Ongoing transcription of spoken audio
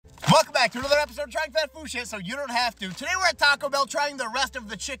Welcome back to another episode of Trying Fat Food Shit so you don't have to. Today we're at Taco Bell trying the rest of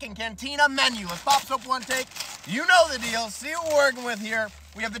the Chicken Cantina menu. It pops up one take. You know the deal. See what we're working with here.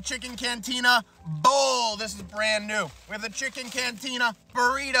 We have the Chicken Cantina Bowl. This is brand new. We have the Chicken Cantina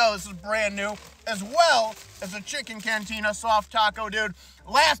Burrito. This is brand new. As well as the Chicken Cantina Soft Taco, dude.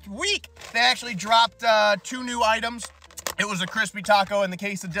 Last week, they actually dropped 2 new items. It was a crispy taco and the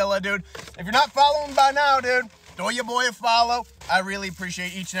quesadilla, dude. If you're not following by now, dude, throw your boy a follow. I really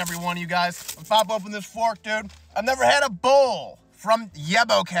appreciate each and every one of you guys. I'll pop open this fork, dude. I've never had a bowl from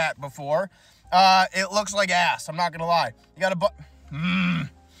Yebo Cat before. It looks like ass, I'm not gonna lie. You got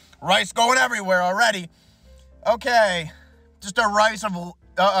rice going everywhere already. Okay, just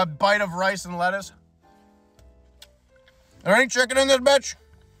a bite of rice and lettuce. There ain't chicken in this bitch?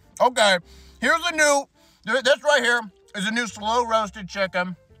 Okay, here's a new, this right here is a new slow roasted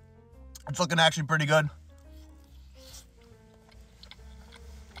chicken. It's looking actually pretty good.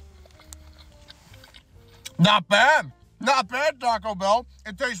 Not bad. Not bad, Taco Bell.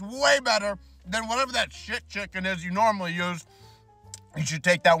 It tastes way better than whatever that shit chicken is you normally use. You should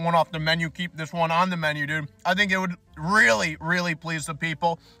take that one off the menu, keep this one on the menu, dude. I think it would really, really please the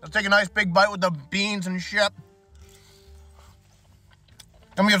people. Let's take a nice big bite with the beans and shit.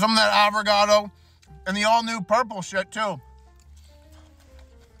 I'm gonna get some of that avocado and the all-new purple shit, too.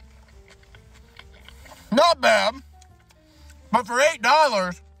 Not bad. But for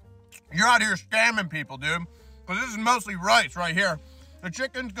 $8, you're out here scamming people, dude. Because this is mostly rice right here. The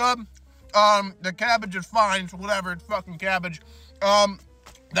chicken's good. The cabbage is fine. So whatever, it's fucking cabbage.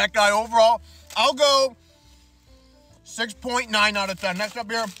 That guy overall, I'll go 6.9 out of 10. Next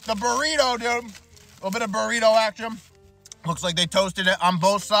up here, the burrito, dude. A little bit of burrito action. Looks like they toasted it on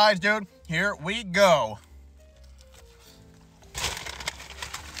both sides, dude. Here we go.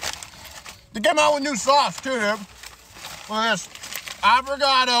 They came out with new sauce, too, dude. Look at this.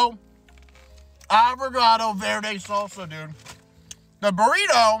 Avocado verde salsa, dude. The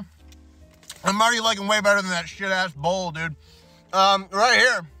burrito, I'm already liking way better than that shit-ass bowl, dude. Right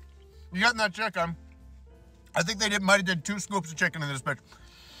here, you got in that chicken. I think they might have did 2 scoops of chicken in this bitch.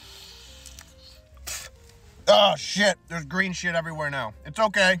 Oh, shit. There's green shit everywhere now. It's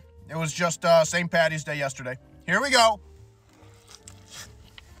okay. It was just St. Patty's Day yesterday. Here we go.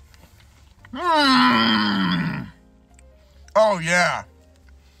 Oh, yeah.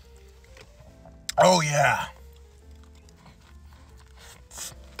 Oh, yeah.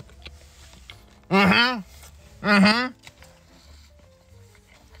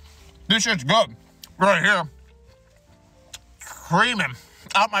 This shit's good. Right here. Creaming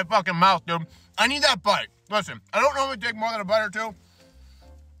out my fucking mouth, dude. I need that bite. Listen, I don't normally take more than a bite or 2,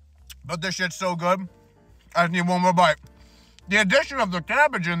 but this shit's so good. I just need one more bite. The addition of the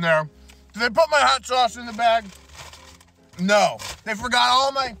cabbage in there. Did they put my hot sauce in the bag? No. They forgot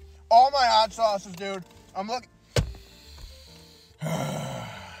all my hot sauces, dude. I'm looking.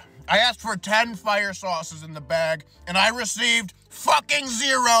 I asked for 10 fire sauces in the bag, and I received fucking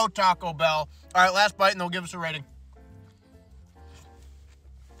 0, Taco Bell. All right, last bite, and they'll give us a rating.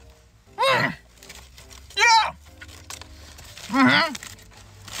 Yeah.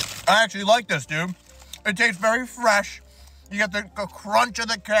 I actually like this, dude. It tastes very fresh. You get the crunch of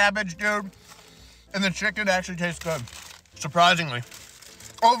the cabbage, dude. And the chicken actually tastes good, surprisingly.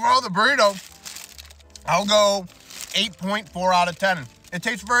 Overall, the burrito, I'll go 8.4 out of 10. It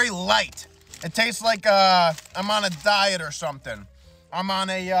tastes very light. It tastes like I'm on a diet or something. I'm on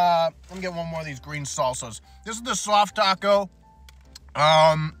a, let me get one more of these green salsas. This is the soft taco.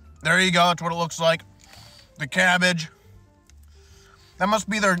 There you go, that's what it looks like. The cabbage. That must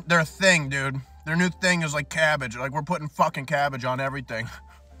be their thing, dude. Their new thing is like cabbage. Like we're putting fucking cabbage on everything.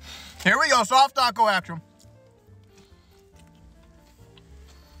 Here we go, soft taco action.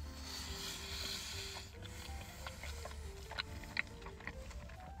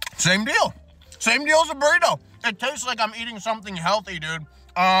 Same deal. Same deal as a burrito. It tastes like I'm eating something healthy, dude.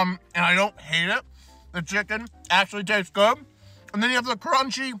 And I don't hate it. The chicken actually tastes good. And then you have the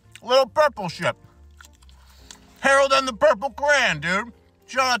crunchy little purple shit. Harold and the Purple Crayon, dude.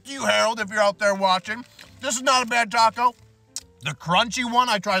 Shout out to you, Harold, if you're out there watching. This is not a bad taco. The crunchy one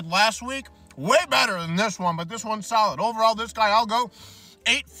I tried last week, way better than this one, but this one's solid. Overall, this guy, I'll go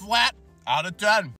 8 flat out of 10.